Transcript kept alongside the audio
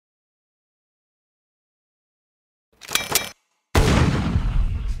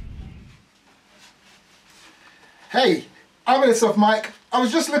Hey, I'm Airsoft Mike. I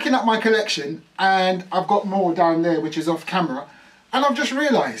was just looking at my collection and I've got more down there which is off camera, and I've just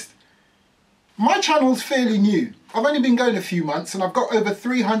realised my channel's fairly new. I've only been going a few months and I've got over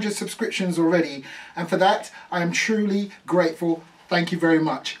 300 subscriptions already, and for that I am truly grateful. Thank you very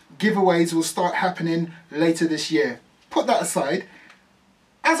much. Giveaways will start happening later this year. Put that aside.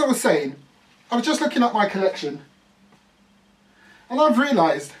 As I was saying, I was just looking at my collection and I've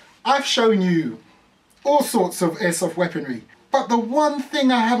realised I've shown you all sorts of airsoft weaponry, but the one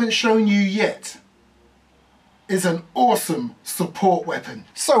thing I haven't shown you yet is an awesome support weapon.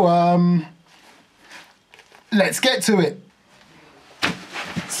 So let's get to it.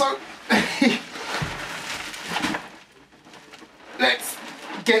 So let's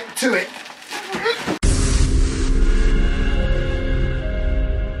get to it.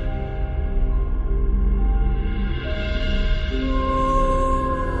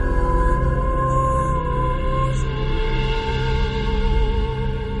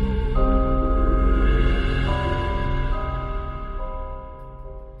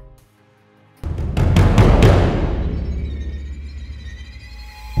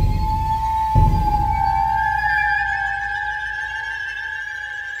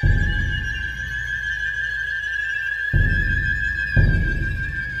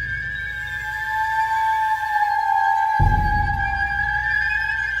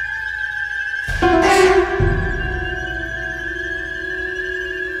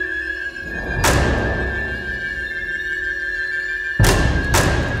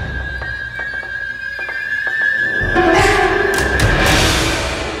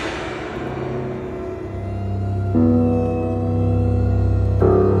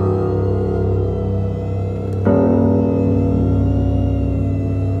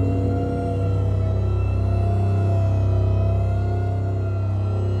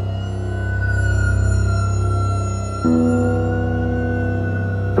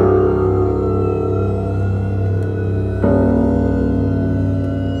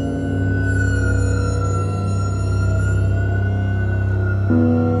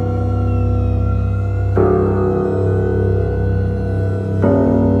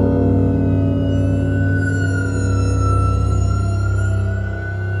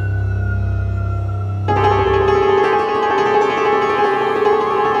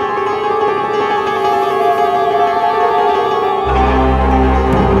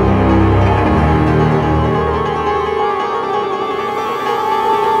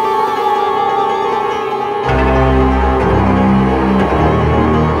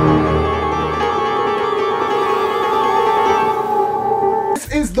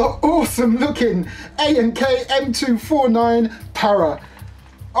 Is the awesome looking A&K M249 Para.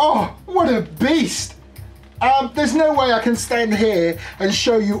 Oh, what a beast! There's no way I can stand here and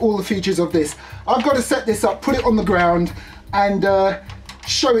show you all the features of this. I've got to set this up, put it on the ground and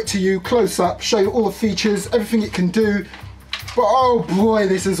show it to you close up, show you all the features, everything it can do. But oh boy,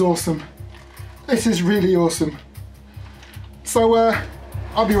 this is awesome. This is really awesome. So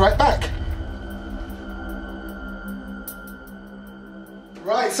I'll be right back.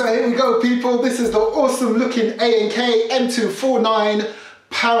 Right, so here we go people, this is the awesome looking A&K M249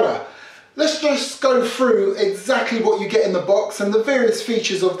 Para. Let's just go through exactly what you get in the box and the various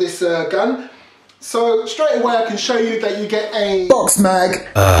features of this gun. So straight away I can show you that you get a box mag.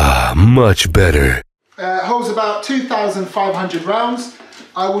 Much better. Holds about 2,500 rounds.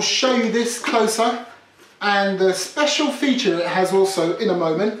 I will show you this closer and the special feature it has also in a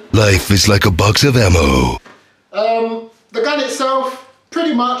moment. Life is like a box of ammo. The gun itself,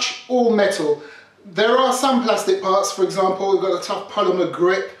 pretty much all metal. There are some plastic parts, for example, we've got a tough polymer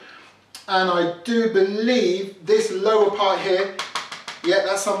grip, and I do believe this lower part here, yeah,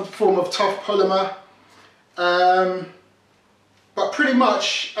 that's some form of tough polymer. But pretty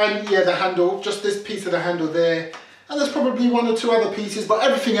much, and yeah, the handle, just this piece of the handle there, and there's probably one or two other pieces, but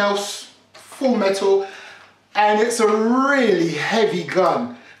everything else, full metal, and it's a really heavy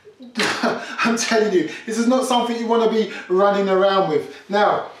gun. I'm telling you, this is not something you want to be running around with.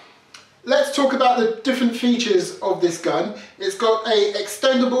 Now, let's talk about the different features of this gun. It's got a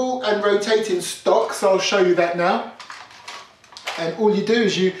extendable and rotating stock, so I'll show you that now. And all you do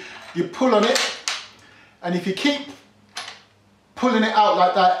is you pull on it, and if you keep pulling it out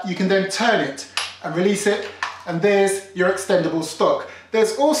like that, you can then turn it and release it, and there's your extendable stock.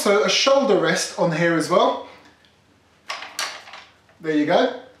 There's also a shoulder rest on here as well. There you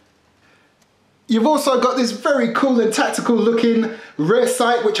go. You've also got this very cool and tactical looking rear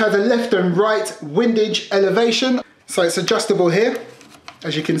sight which has a left and right windage elevation. So it's adjustable here,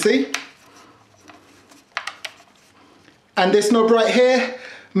 as you can see. And this knob right here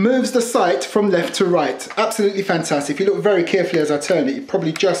moves the sight from left to right. Absolutely fantastic. If you look very carefully as I turn it, you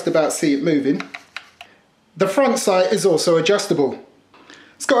probably just about see it moving. The front sight is also adjustable.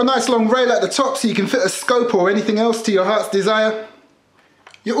 It's got a nice long rail at the top so you can fit a scope or anything else to your heart's desire.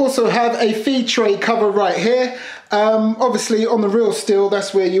 You also have a feed tray cover right here. Obviously on the real steel,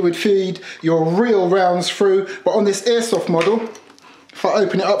 that's where you would feed your real rounds through, but on this Airsoft model, if I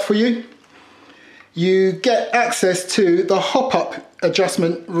open it up for you, you get access to the hop-up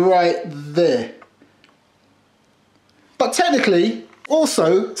adjustment right there. But technically,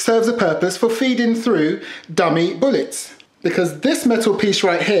 also serves a purpose for feeding through dummy bullets. Because this metal piece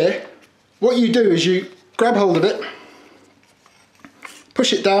right here, what you do is you grab hold of it,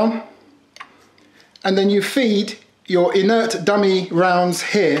 push it down, and then you feed your inert dummy rounds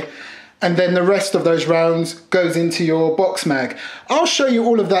here, and then the rest of those rounds goes into your box mag. I'll show you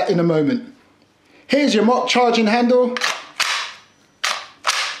all of that in a moment. Here's your mock charging handle.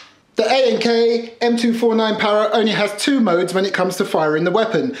 The A&K M249 Power only has 2 modes when it comes to firing the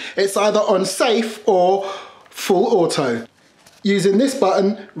weapon. It's either on safe or full auto, using this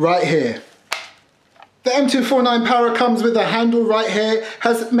button right here. The M249 Power comes with a handle right here,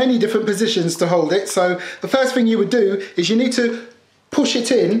 has many different positions to hold it. So the first thing you would do is you need to push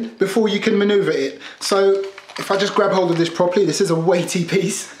it in before you can maneuver it. So if I just grab hold of this properly, this is a weighty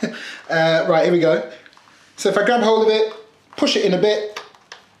piece. Right, here we go. So if I grab hold of it, push it in a bit,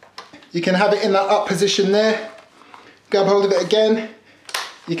 you can have it in that up position there. Grab hold of it again,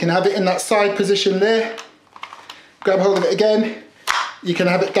 you can have it in that side position there. Grab hold of it again, you can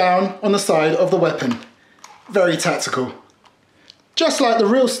have it down on the side of the weapon. Very tactical. Just like the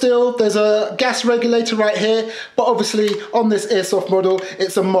real steel, there's a gas regulator right here, but obviously on this Airsoft model,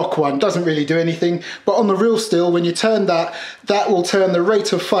 it's a mock one, doesn't really do anything. But on the real steel, when you turn that, that will turn the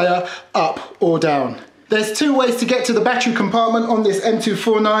rate of fire up or down. There's 2 ways to get to the battery compartment on this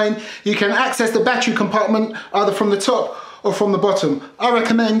M249. You can access the battery compartment either from the top or from the bottom. I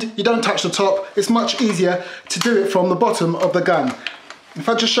recommend you don't touch the top. It's much easier to do it from the bottom of the gun. If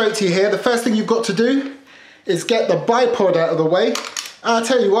I just show it to you here, the first thing you've got to do is get the bipod out of the way. I'll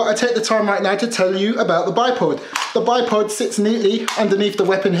tell you what, I take the time right now to tell you about the bipod. The bipod sits neatly underneath the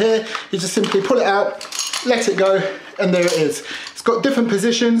weapon here. You just simply pull it out, let it go, and there it is. It's got different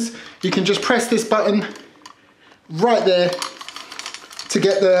positions. You can just press this button right there to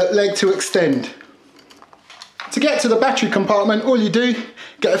get the leg to extend. To get to the battery compartment, all you do,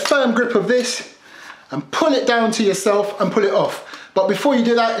 get a firm grip of this and pull it down to yourself and pull it off. But before you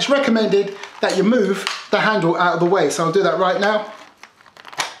do that, it's recommended that you move the handle out of the way. So I'll do that right now.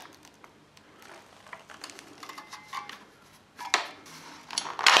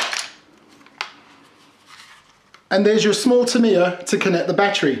 And there's your small Tamiya to connect the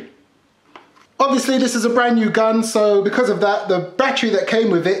battery. Obviously this is a brand new gun, so because of that, the battery that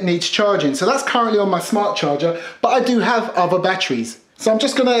came with it needs charging. So that's currently on my smart charger, but I do have other batteries. So I'm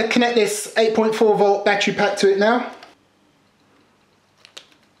just gonna connect this 8.4 volt battery pack to it now.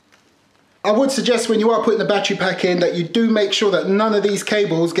 I would suggest when you are putting the battery pack in that you do make sure that none of these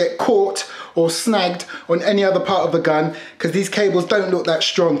cables get caught or snagged on any other part of the gun, because these cables don't look that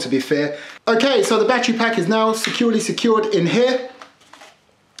strong, to be fair. Okay, so the battery pack is now securely secured in here.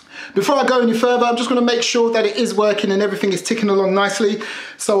 Before I go any further, I'm just going to make sure that it is working and everything is ticking along nicely.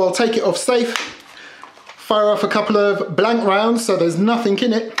 So I'll take it off safe, fire off a couple of blank rounds so there's nothing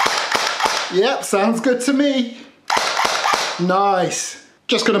in it. Yep, sounds good to me. Nice.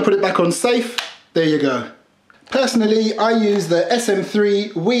 Just going to put it back on safe. There you go. Personally, I use the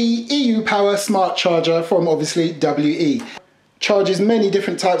SM3 Wii EU Power Smart Charger from obviously WE. Charges many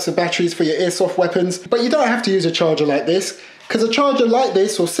different types of batteries for your airsoft weapons, but you don't have to use a charger like this, because a charger like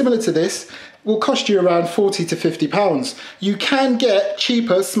this or similar to this will cost you around 40 to 50 pounds. You can get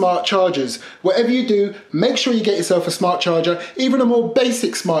cheaper smart chargers. Whatever you do, make sure you get yourself a smart charger. Even a more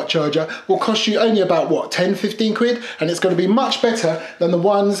basic smart charger will cost you only about what, 10, 15 quid? And it's going to be much better than the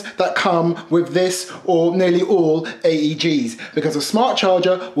ones that come with this or nearly all AEGs, because a smart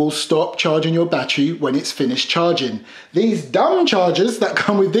charger will stop charging your battery when it's finished charging. These dumb chargers that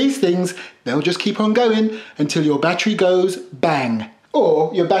come with these things, they'll just keep on going until your battery goes bang,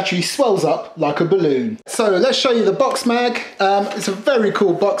 or your battery swells up like a balloon. So let's show you the box mag. It's a very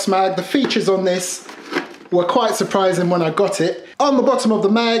cool box mag. The features on this were quite surprising when I got it. On the bottom of the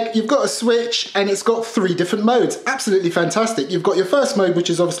mag, you've got a switch and it's got 3 different modes. Absolutely fantastic. You've got your first mode, which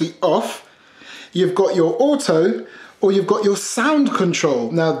is obviously off. You've got your auto, or you've got your sound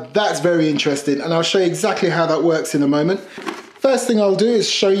control. Now that's very interesting, and I'll show you exactly how that works in a moment. First thing I'll do is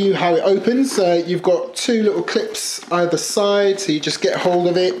show you how it opens. You've got 2 little clips either side, so you just get hold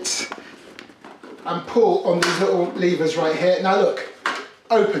of it and pull on these little levers right here. Now look,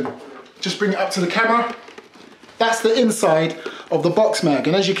 open. Just bring it up to the camera. That's the inside of the box mag,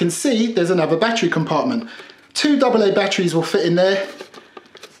 and as you can see, there's another battery compartment. 2 AA batteries will fit in there.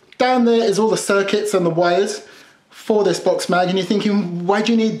 Down there is all the circuits and the wires for this box mag, and you're thinking, why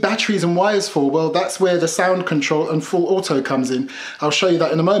do you need batteries and wires for? Well, that's where the sound control and full auto comes in. I'll show you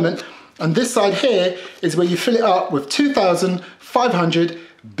that in a moment. And this side here is where you fill it up with 2,500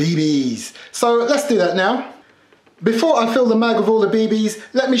 BBs. So let's do that now. Before I fill the mag with all the BBs,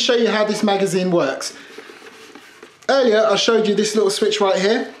 let me show you how this magazine works. Earlier I showed you this little switch right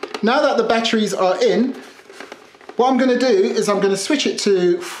here. Now that the batteries are in, what I'm going to do is I'm going to switch it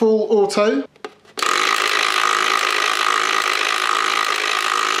to full auto.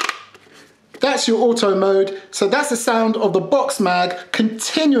 That's your auto mode, so that's the sound of the box mag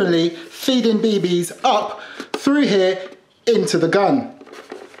continually feeding BBs up through here into the gun.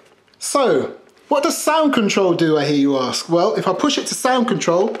 So, what does sound control do, I hear you ask? Well, if I push it to sound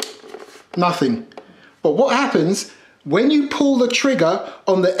control, nothing. But what happens when you pull the trigger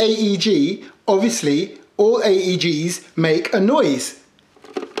on the AEG? Obviously, all AEGs make a noise.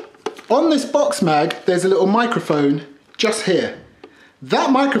 On this box mag, there's a little microphone just here.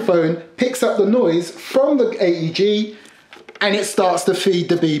 That microphone picks up the noise from the AEG and it starts to feed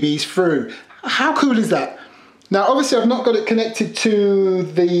the BBs through. How cool is that? Now, obviously I've not got it connected to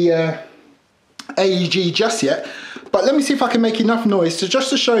the AEG just yet, but let me see if I can make enough noise just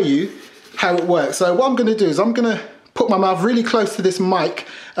to show you how it works. So what I'm going to do is I'm going to put my mouth really close to this mic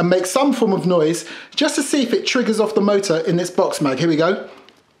and make some form of noise just to see if it triggers off the motor in this box mag. Here we go.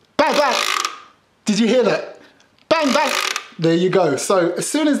 Bang, bang. Did you hear that? Bang, bang. There you go. So as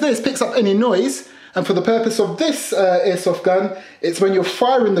soon as this picks up any noise, and for the purpose of this airsoft gun, it's when you're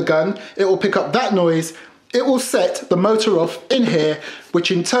firing the gun, it will pick up that noise. It will set the motor off in here,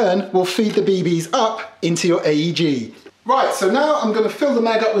 which in turn will feed the BBs up into your AEG. Right, so now I'm going to fill the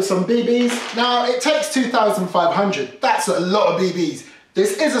mag up with some BBs. Now it takes 2,500. That's a lot of BBs.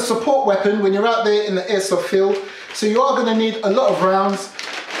 This is a support weapon when you're out there in the airsoft field, so you are going to need a lot of rounds.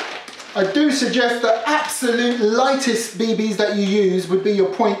 I do suggest the absolute lightest BBs that you use would be your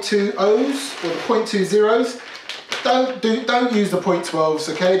 .20s or the .20s. Don't use the .12s,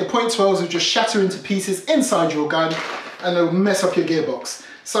 okay? The .12s will just shatter into pieces inside your gun and they'll mess up your gearbox.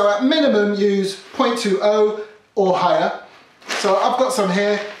 So at minimum use .20 or higher. So I've got some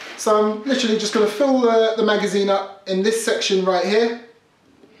here. So I'm literally just going to fill the magazine up in this section right here.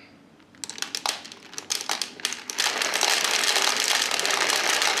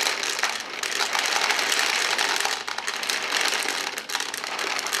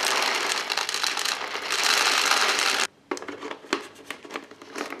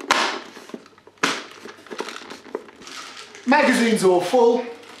 Magazine's all full.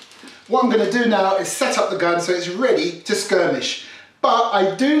 What I'm going to do now is set up the gun so it's ready to skirmish. But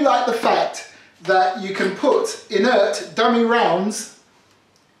I do like the fact that you can put inert dummy rounds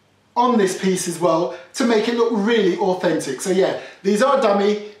on this piece as well to make it look really authentic. So yeah, these are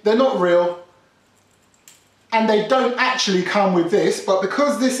dummy, they're not real, and they don't actually come with this, but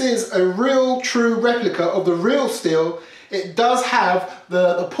because this is a real true replica of the real steel, it does have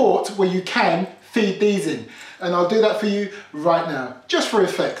the port where you can feed these in. And I'll do that for you right now, just for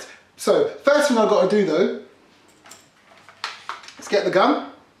effect. So, first thing I've got to do though, is get the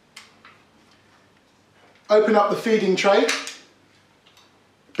gun, open up the feeding tray,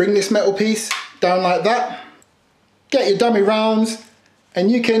 bring this metal piece down like that, get your dummy rounds, and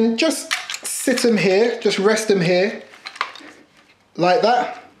you can just sit them here, just rest them here, like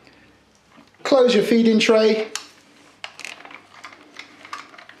that. Close your feeding tray.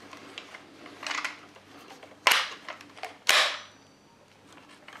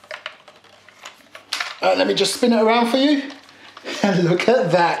 Let me just spin it around for you, and look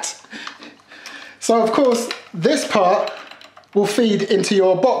at that. So of course, this part will feed into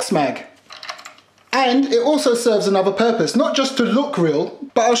your box mag. And it also serves another purpose, not just to look real,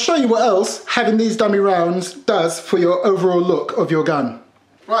 but I'll show you what else having these dummy rounds does for your overall look of your gun.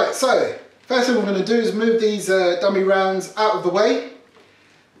 Right, so first thing we're going to do is move these dummy rounds out of the way.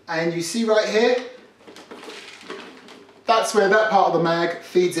 And you see right here, that's where that part of the mag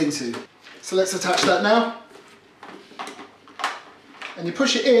feeds into. So let's attach that now. And you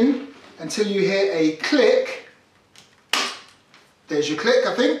push it in until you hear a click. There's your click,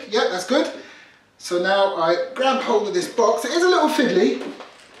 I think. Yeah, that's good. So now I grab hold of this box. It is a little fiddly.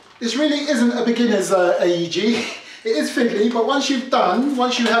 This really isn't a beginner's AEG. It is fiddly, but once you are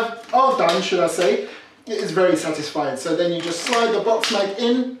done, should I say, it is very satisfying. So then you just slide the box mag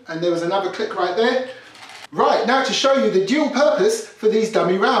in, and there was another click right there. Right, now to show you the dual purpose for these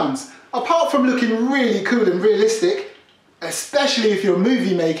dummy rounds. Apart from looking really cool and realistic, especially if you're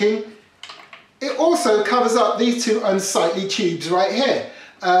movie making. It also covers up these two unsightly tubes right here.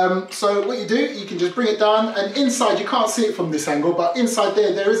 So what you do, you can just bring it down, and inside, you can't see it from this angle, but inside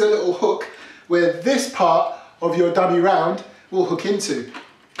there is a little hook where this part of your dummy round will hook into.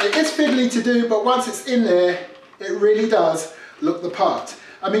 It is fiddly to do, but once it's in there, it really does look the part.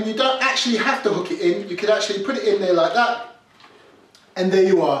 I mean, you don't actually have to hook it in. You could actually put it in there like that, and there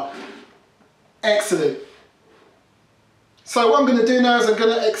you are. Excellent. So what I'm going to do now is I'm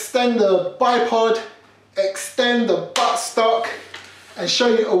going to extend the bipod, extend the buttstock, and show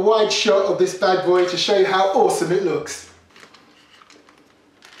you a wide shot of this bad boy to show you how awesome it looks.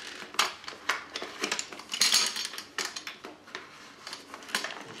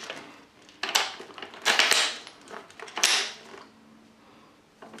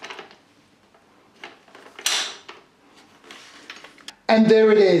 And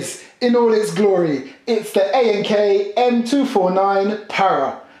there it is, in all its glory. It's the A&K M249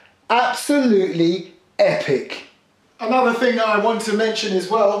 Para. Absolutely epic. Another thing I want to mention as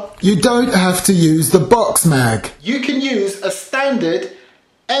well, you don't have to use the box mag. You can use a standard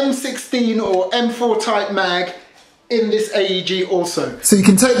M16 or M4 type mag in this AEG also. So you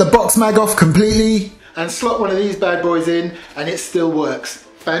can take the box mag off completely and slot one of these bad boys in, and it still works.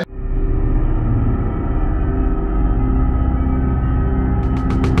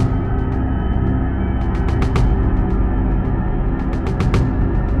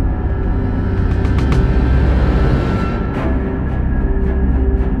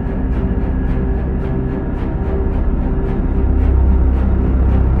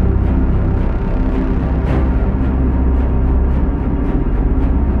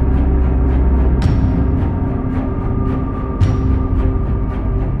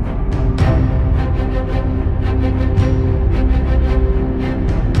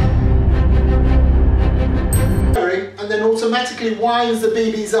 Automatically winds the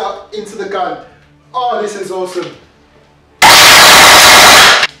BBs up into the gun. Oh, this is awesome.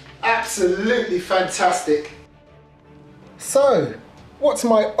 Absolutely fantastic. So, what's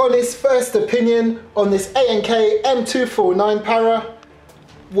my honest first opinion on this A&K M249 Para?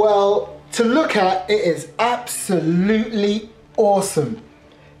 Well, to look at, it is absolutely awesome.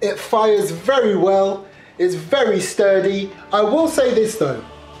 It fires very well, it's very sturdy. I will say this though,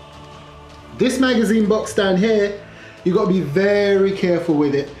 this magazine box down here, you've got to be very careful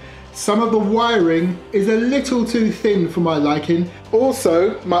with it. Some of the wiring is a little too thin for my liking.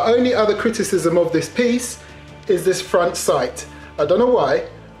 Also, my only other criticism of this piece is this front sight. I don't know why,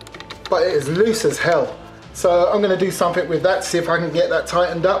 but it is loose as hell. So I'm going to do something with that to see if I can get that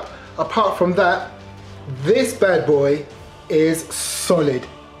tightened up. Apart from that, this bad boy is solid.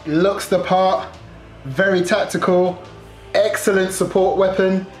 Looks the part, very tactical, excellent support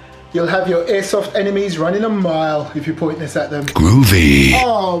weapon. You'll have your airsoft enemies running a mile if you point this at them. Groovy.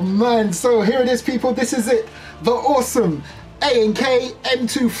 Oh man, so here it is people, this is it. The awesome A&K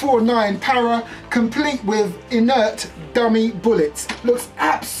M249 Para, complete with inert dummy bullets. Looks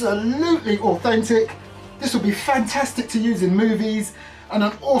absolutely authentic. This will be fantastic to use in movies and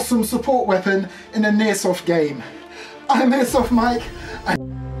an awesome support weapon in an airsoft game. I'm Airsoft Mike.